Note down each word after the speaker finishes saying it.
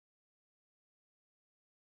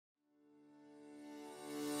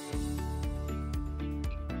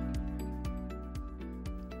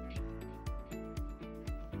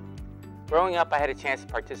Growing up, I had a chance to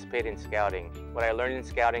participate in scouting. What I learned in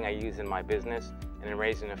scouting, I use in my business and in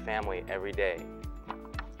raising a family every day.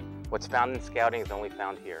 What's found in scouting is only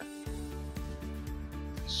found here.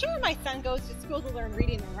 Sure, my son goes to school to learn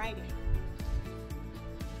reading and writing,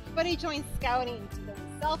 but he joins scouting to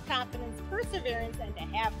learn self-confidence, perseverance, and to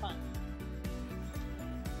have fun.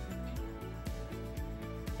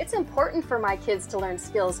 It's important for my kids to learn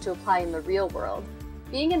skills to apply in the real world.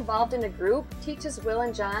 Being involved in a group teaches Will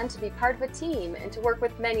and John to be part of a team and to work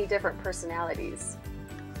with many different personalities.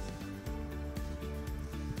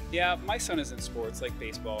 Yeah, my son is in sports like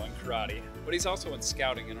baseball and karate, but he's also in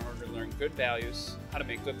scouting in order to learn good values, how to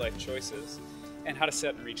make good life choices, and how to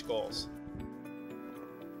set and reach goals.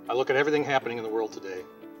 I look at everything happening in the world today,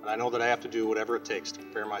 and I know that I have to do whatever it takes to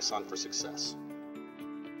prepare my son for success.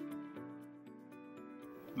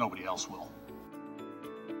 Nobody else will.